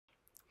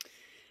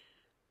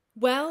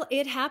Well,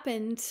 it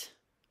happened.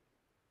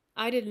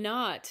 I did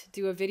not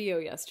do a video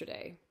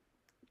yesterday,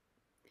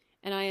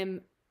 and I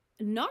am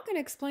not going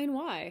to explain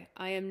why.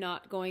 I am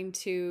not going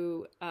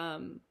to.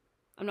 I'm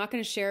not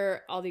going to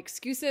share all the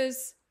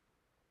excuses,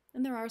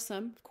 and there are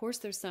some. Of course,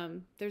 there's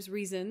some. There's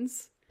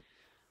reasons,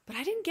 but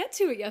I didn't get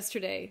to it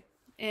yesterday,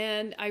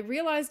 and I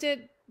realized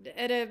it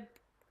at a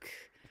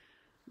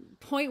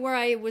point where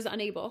I was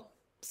unable.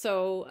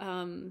 So,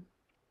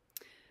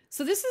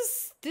 so this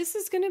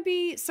is going to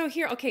be so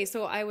here. Okay,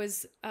 so I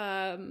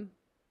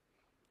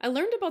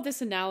learned about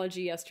this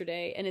analogy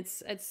yesterday, and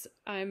it's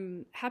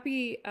I'm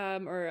happy,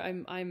 or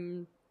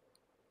I'm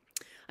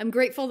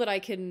grateful that I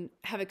can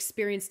have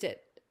experienced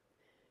it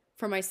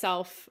for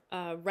myself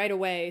right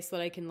away, so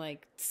that I can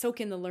like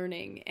soak in the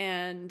learning.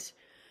 And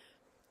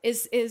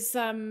is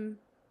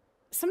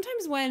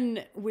sometimes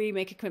when we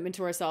make a commitment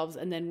to ourselves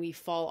and then we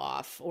fall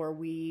off, or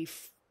we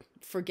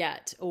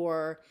forget,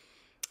 or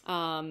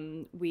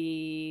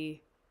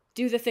we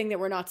do the thing that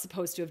we're not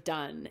supposed to have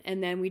done,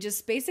 and then we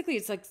just basically,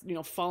 it's like,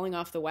 falling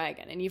off the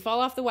wagon, and you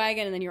fall off the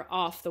wagon and then you're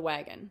off the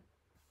wagon.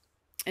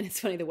 And it's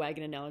funny, the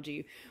wagon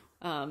analogy.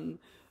 um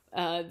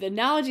the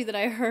analogy that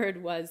I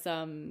heard was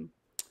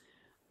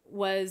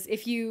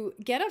if you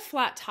get a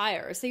flat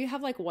tire, say you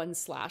have like one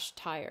slashed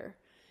tire,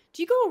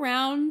 do you go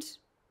around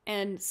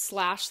and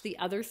slash the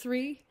other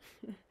three?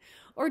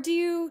 Or do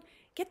you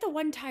get the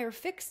one tire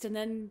fixed and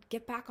then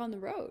get back on the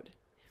road?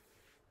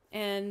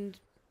 And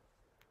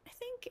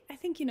I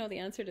think you know the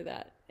answer to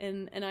that,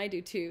 and I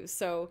do too.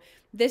 So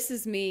this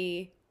is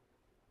me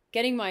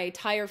getting my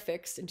tire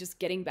fixed and just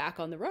getting back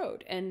on the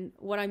road. And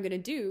what I'm going to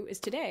do is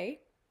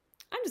today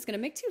I'm just going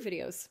to make 2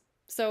 videos.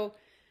 So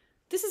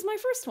this is my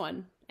first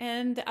one,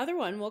 and the other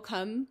one will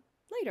come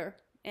later.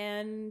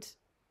 And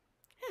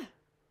yeah,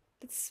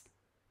 it's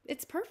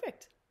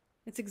perfect.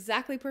 It's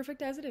exactly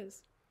perfect as it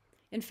is.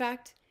 In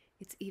fact,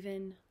 I'm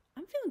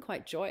feeling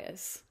quite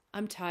joyous.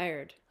 I'm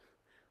tired,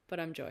 but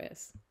I'm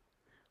joyous.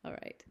 All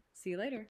right. See you later.